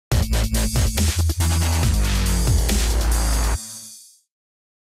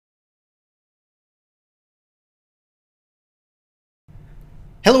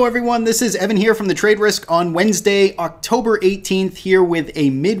Hello everyone, this is Evan here from the Trade Risk on Wednesday, October 18th, here with a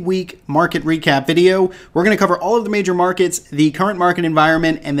midweek market recap video. We're going to cover all of the major markets, the current market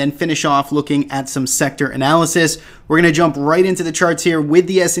environment, and then finish off looking at some sector analysis. We're going to jump right into the charts here with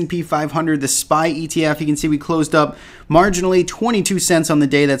the S&P 500, the SPY ETF. You can see we closed up marginally 22 cents on the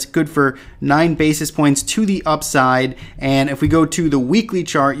day. That's good for 9 basis points to the upside. And if we go to the weekly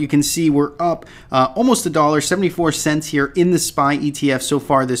chart, you can see we're up almost $1.74 here in the SPY ETF so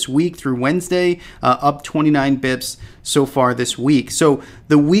far this week through Wednesday, up 29 bips so far this week. So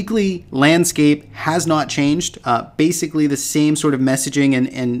the weekly landscape has not changed. Basically the same sort of messaging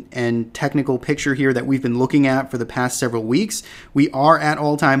and technical picture here that we've been looking at for the past several weeks. We are at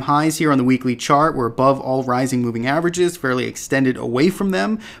all-time highs here on the weekly chart. We're above all rising moving averages, fairly extended away from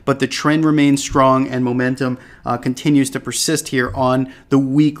them, but the trend remains strong and momentum continues to persist here on the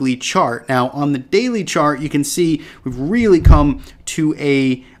weekly chart. Now on the daily chart, you can see we've really come to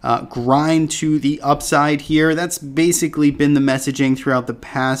a grind to the upside here. That's basically been the messaging throughout the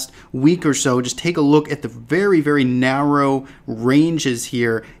past week or so. Just take a look at the very, very narrow ranges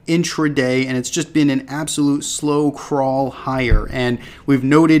here intraday, and it's just been an absolute slow crawl higher. And we've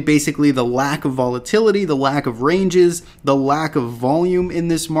noted basically the lack of volatility, the lack of ranges, the lack of volume in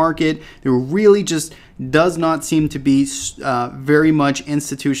this market. There really just does not seem to be very much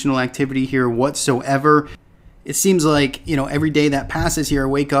institutional activity here whatsoever. It seems like, every day that passes here, I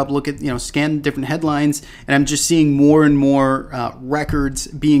wake up, look at, scan different headlines, and I'm just seeing more and more records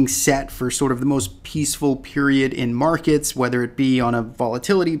being set for sort of the most peaceful period in markets, whether it be on a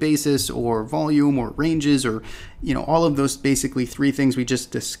volatility basis or volume or ranges or, all of those basically three things we just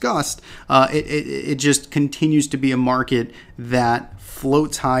discussed. It just continues to be a market that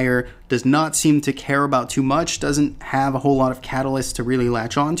floats higher, does not seem to care about too much, doesn't have a whole lot of catalysts to really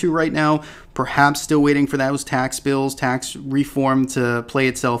latch onto right now. Perhaps still waiting for those tax bills, tax reform to play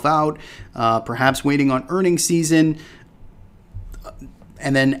itself out, perhaps waiting on earnings season,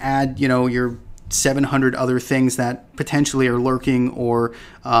 and then add, your 700 other things that potentially are lurking or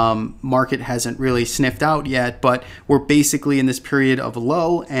market hasn't really sniffed out yet, but we're basically in this period of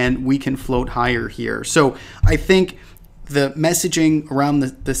lull and we can float higher here. So I think the messaging around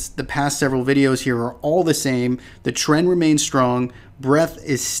the past several videos here are all the same. The trend remains strong. Breadth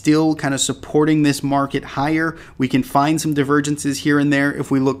is still kind of supporting this market higher. We can find some divergences here and there if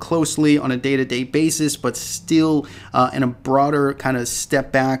we look closely on a day-to-day basis, but still in a broader kind of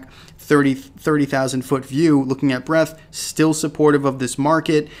step back 30,000 foot view, looking at breadth, still supportive of this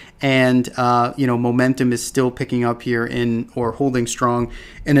market, and momentum is still picking up here or holding strong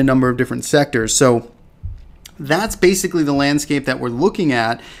in a number of different sectors. So that's basically the landscape that we're looking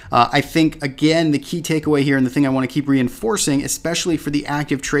at. I think, again, the key takeaway here and the thing I want to keep reinforcing, especially for the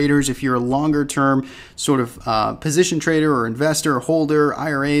active traders, if you're a longer term sort of position trader or investor or holder,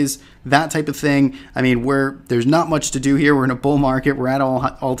 IRAs, that type of thing. I mean, there's not much to do here. We're in a bull market. We're at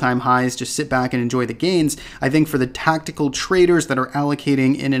all-time highs. Just sit back and enjoy the gains. I think for the tactical traders that are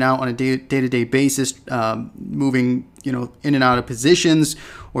allocating in and out on a day-to-day basis, moving in and out of positions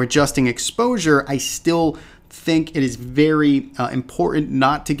or adjusting exposure, I still think it is very important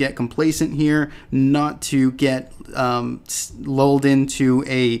not to get complacent here, not to get lulled into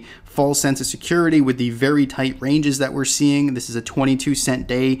a false sense of security with the very tight ranges that we're seeing. This is a 22-cent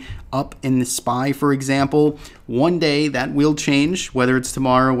day up in the SPY, for example. One day that will change, whether it's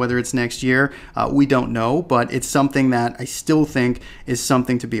tomorrow, whether it's next year, we don't know, but it's something that I still think is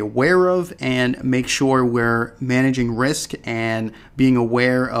something to be aware of and make sure we're managing risk and being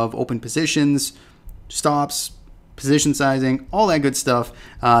aware of open positions, stops, position sizing, all that good stuff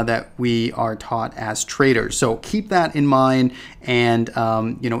that we are taught as traders. So keep that in mind and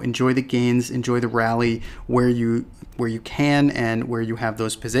enjoy the gains, enjoy the rally where you can and where you have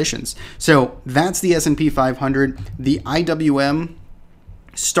those positions. So that's the S&P 500. The IWM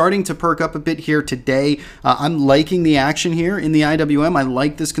starting to perk up a bit here today. I'm liking the action here in the IWM. I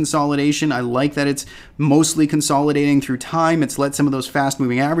like this consolidation. I like that it's mostly consolidating through time. It's let some of those fast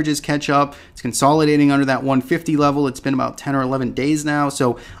moving averages catch up. It's consolidating under that 150 level. It's been about 10 or 11 days now.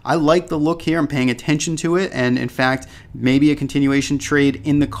 So I like the look here. I'm paying attention to it. And in fact, maybe a continuation trade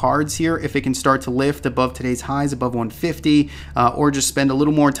in the cards here if it can start to lift above today's highs, above 150, or just spend a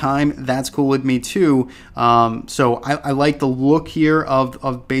little more time. That's cool with me too. So I like the look here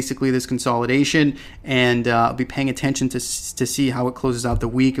of basically this consolidation, and I'll be paying attention to see how it closes out the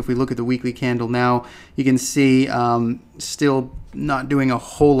week. If we look at the weekly candle now, you can see still not doing a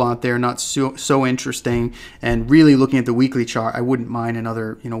whole lot there, not so interesting. And really looking at the weekly chart, I wouldn't mind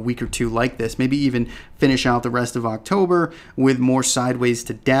another week or two like this. Maybe even finish out the rest of October with more sideways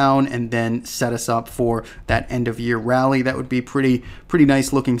to down, and then set us up for that end of year rally. That would be pretty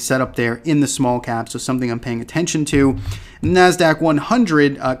nice looking setup there in the small cap. So something I'm paying attention to. NASDAQ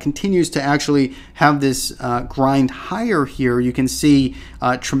 100 continues to actually have this grind higher here. You can see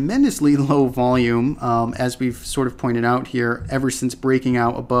tremendously low volume, as we've sort of pointed out here, ever since breaking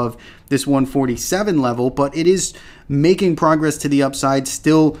out above this 147 level, but it is making progress to the upside,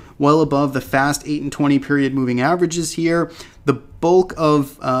 still well above the fast 8 and 20 period moving averages here. The bulk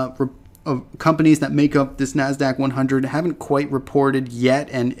of companies that make up this NASDAQ 100 haven't quite reported yet,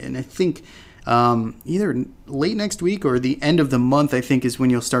 and I think either late next week or the end of the month, I think, is when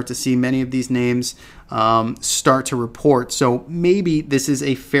you'll start to see many of these names start to report. So maybe this is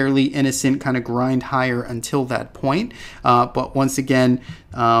a fairly innocent kind of grind higher until that point. But once again,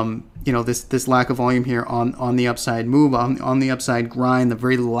 this lack of volume here on the upside move, on the upside grind, the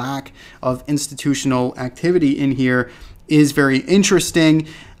very lack of institutional activity in here is very interesting.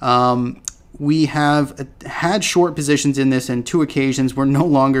 We have had short positions in this on 2 occasions. We're no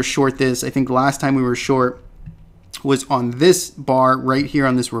longer short this. I think last time we were short was on this bar right here,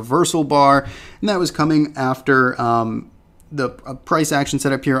 on this reversal bar, and that was coming after the price action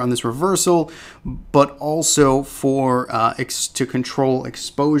set up here on this reversal, but also for to control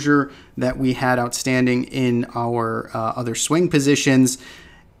exposure that we had outstanding in our other swing positions.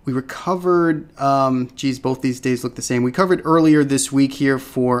 We recovered, both these days look the same. We covered earlier this week here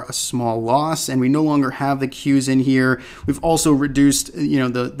for a small loss, and we no longer have the Qs in here. We've also reduced,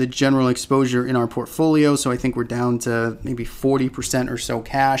 the general exposure in our portfolio. So I think we're down to maybe 40% or so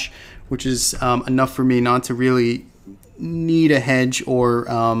cash, which is enough for me not to really need a hedge or,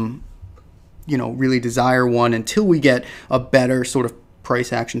 really desire one until we get a better sort of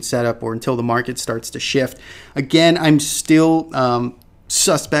price action setup, or until the market starts to shift. Again, I'm still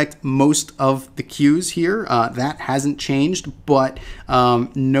suspect most of the Qs here. That hasn't changed, but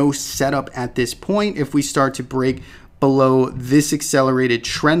no setup at this point. If we start to break below this accelerated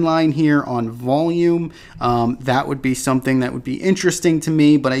trend line here on volume, that would be something that would be interesting to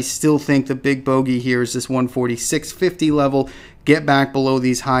me, but I still think the big bogey here is this 146.50 level. Get back below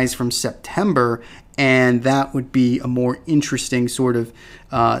these highs from September, and that would be a more interesting sort of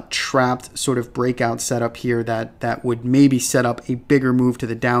trapped sort of breakout setup here that would maybe set up a bigger move to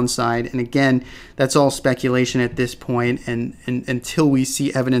the downside. And again, that's all speculation at this point, and until we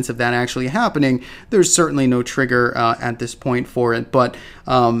see evidence of that actually happening, there's certainly no trigger at this point for it. But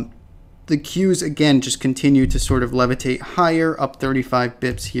the Qs, again, just continue to sort of levitate higher, up 35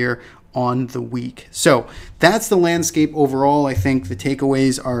 bips here on the week. So that's the landscape overall. I think the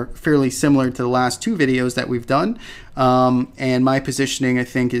takeaways are fairly similar to the last 2 videos that we've done. And my positioning, I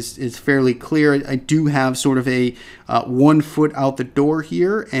think, is fairly clear. I do have sort of a 1 foot out the door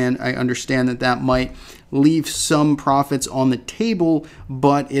here, and I understand that might leave some profits on the table,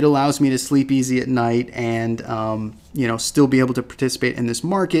 but it allows me to sleep easy at night and still be able to participate in this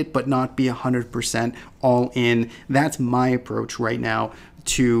market, but not be 100% all in. That's my approach right now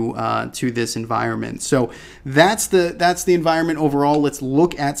to this environment. So that's the environment overall. Let's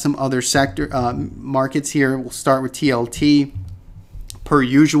look at some other sector markets here. We'll start with TLT. Per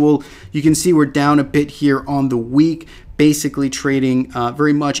usual, you can see we're down a bit here on the week, basically trading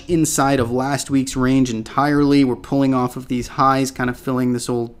very much inside of last week's range entirely. We're pulling off of these highs, kind of filling this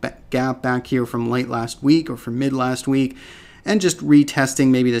old gap back here from late last week or from mid last week, and just retesting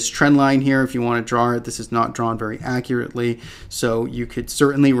maybe this trend line here if you want to draw it. This is not drawn very accurately, so you could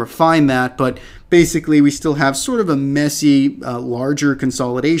certainly refine that, but basically we still have sort of a messy, larger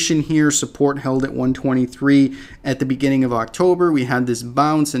consolidation here. Support held at 123 at the beginning of October. We had this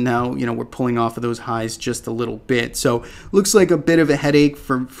bounce, and now we're pulling off of those highs just a little bit. So looks like a bit of a headache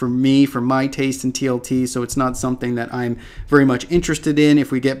for me, for my taste in TLT, so it's not something that I'm very much interested in.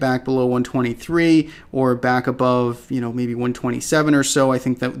 If we get back below 123 or back above maybe 127 or so, I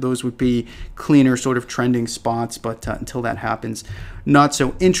think that those would be cleaner sort of trending spots, but until that happens, not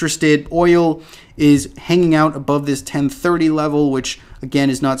so interested. Oil is hanging out above this 1030 level, which again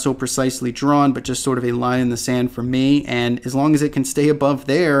is not so precisely drawn, but just sort of a line in the sand for me. And as long as it can stay above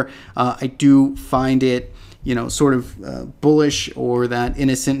there, I do find it sort of bullish, or that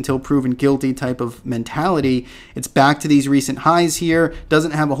innocent until proven guilty type of mentality. It's back to these recent highs here.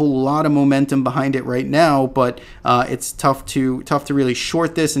 Doesn't have a whole lot of momentum behind it right now, but it's tough to really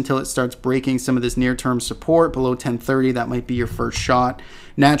short this until it starts breaking some of this near-term support below 1030. That might be your first shot.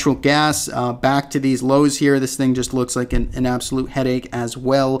 Natural gas back to these lows here. This thing just looks like an absolute headache as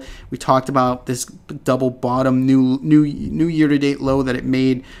well. We talked about this double bottom new year-to-date low that it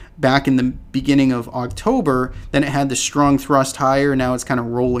made back in the beginning of October. Then it had the strong thrust higher. Now it's kind of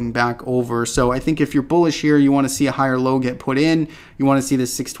rolling back over. So I think if you're bullish here, you want to see a higher low get put in. You want to see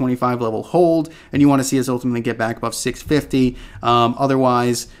this 625 level hold, and you want to see us ultimately get back above 650.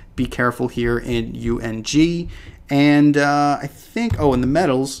 Otherwise, be careful here in UNG. And I think, in the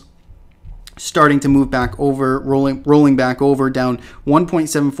metals, starting to move back over, rolling back over, down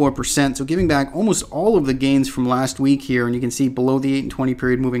 1.74%. So giving back almost all of the gains from last week here. And you can see below the 8 and 20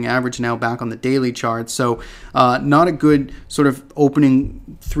 period moving average now back on the daily chart. So not a good sort of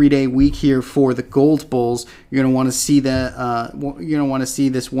opening 3-day week here for the gold bulls. You're going to want to see that, you're going to want to see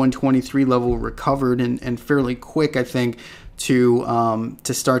this 123 level recovered and fairly quick, I think,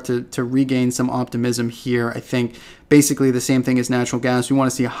 to start to regain some optimism here. I think basically the same thing as natural gas. We want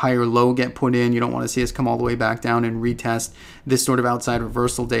to see a higher low get put in. You don't want to see us come all the way back down and retest this sort of outside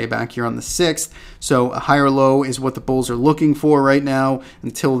reversal day back here on the 6th. So a higher low is what the bulls are looking for right now.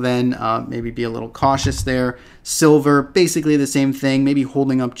 Until then, maybe be a little cautious there. Silver, basically the same thing, maybe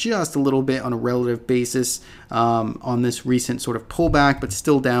holding up just a little bit on a relative basis on this recent sort of pullback, but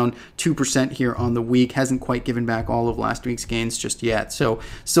still down 2% here on the week. Hasn't quite given back all of last week's gains just yet. So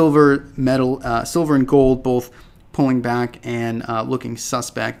silver and gold both pulling back and looking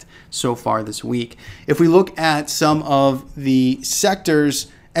suspect so far this week. If we look at some of the sectors,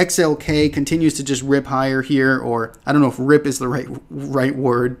 XLK continues to just rip higher here, or I don't know if rip is the right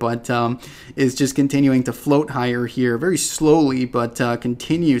word, but is just continuing to float higher here very slowly, but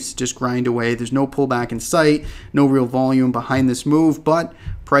continues to just grind away. There's no pullback in sight, no real volume behind this move, but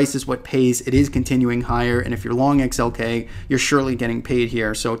price is what pays. It is continuing higher, and if you're long XLK, you're surely getting paid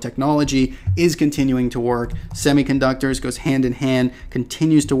here. So technology is continuing to work. Semiconductors goes hand in hand,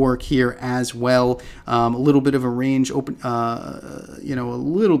 continues to work here as well. A little bit of a range open, a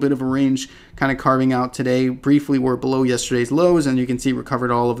little bit of a range kind of carving out today. Briefly, we're below yesterday's lows, and you can see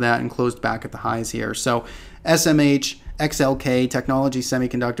recovered all of that and closed back at the highs here. So SMH, XLK, technology,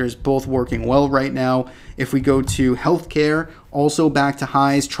 semiconductors, both working well right now. If we go to healthcare, also back to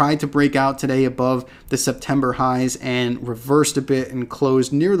highs, tried to break out today above the September highs and reversed a bit and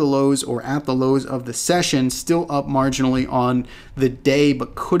closed near the lows or at the lows of the session, still up marginally on the day,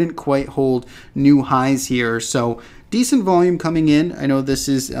 but couldn't quite hold new highs here. So decent volume coming in. I know this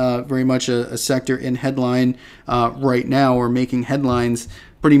is very much a sector in headline right now, or making headlines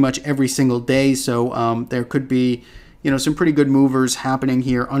pretty much every single day. So there could be some pretty good movers happening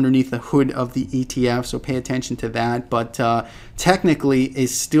here underneath the hood of the ETF, so pay attention to that. But technically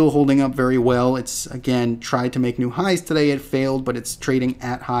is still holding up very well. It's, again, tried to make new highs today. It failed, but it's trading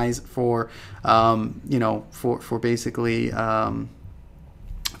at highs for basically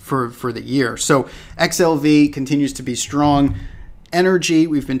for the year. So XLV continues to be strong. Energy,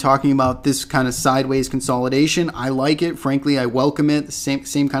 we've been talking about this kind of sideways consolidation. I like it. Frankly, I welcome it. The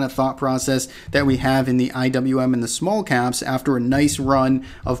same kind of thought process that we have in the IWM and the small caps after a nice run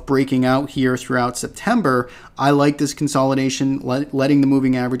of breaking out here throughout September. I like this consolidation, letting the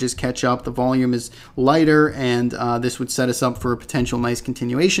moving averages catch up. The volume is lighter, and this would set us up for a potential nice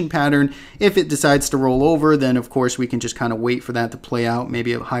continuation pattern. If it decides to roll over, then of course we can just kind of wait for that to play out.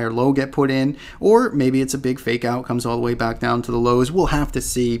 Maybe a higher low get put in, or maybe it's a big fake out, comes all the way back down to the lows. We'll have to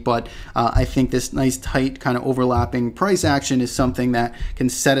see, but I think this nice tight kind of overlapping price action is something that can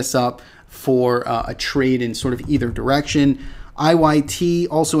set us up for a trade in sort of either direction. IYT,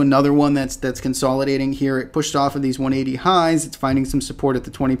 also another one that's consolidating here. It pushed off of these 180 highs. It's finding some support at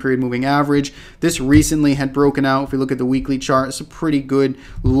the 20-period moving average. This recently had broken out. If we look at the weekly chart, it's a pretty good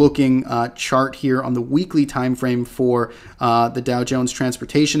looking chart here on the weekly time frame for the Dow Jones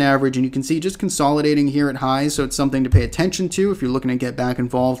Transportation Average, and you can see just consolidating here at highs. So it's something to pay attention to if you're looking to get back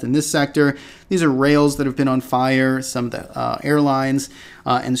involved in this sector. These are rails that have been on fire, some of the airlines,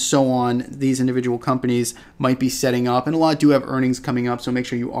 and so on. These individual companies might be setting up, and a lot do have earnings coming up, so make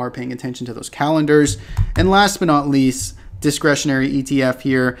sure you are paying attention to those calendars. And last but not least, discretionary ETF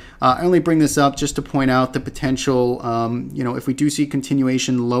here. I only bring this up just to point out the potential, if we do see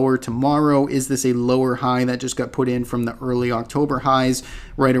continuation lower tomorrow, is this a lower high that just got put in from the early October highs,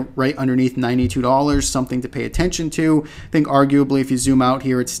 right underneath $92, something to pay attention to. I think arguably if you zoom out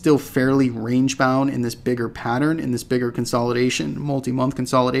here, it's still fairly range bound in this bigger pattern, in this bigger consolidation, multi-month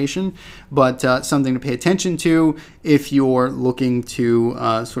consolidation, but something to pay attention to if you're looking to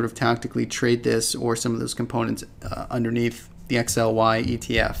sort of tactically trade this or some of those components underneath the XLY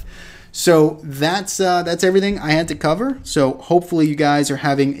ETF. So that's everything I had to cover. So hopefully you guys are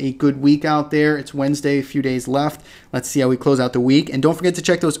having a good week out there. It's Wednesday, a few days left. Let's see how we close out the week. And don't forget to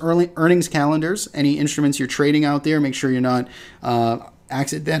check those early earnings calendars. Any instruments you're trading out there, make sure you're not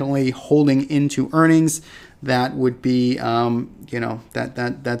accidentally holding into earnings. That would be, you know,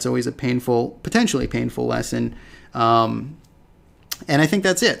 that's always a potentially painful lesson. And I think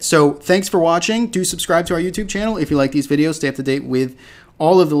that's it. So thanks for watching. Do subscribe to our YouTube channel if you like these videos. Stay up to date with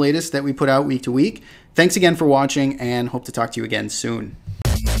all of the latest that we put out week to week. Thanks again for watching, and hope to talk to you again soon.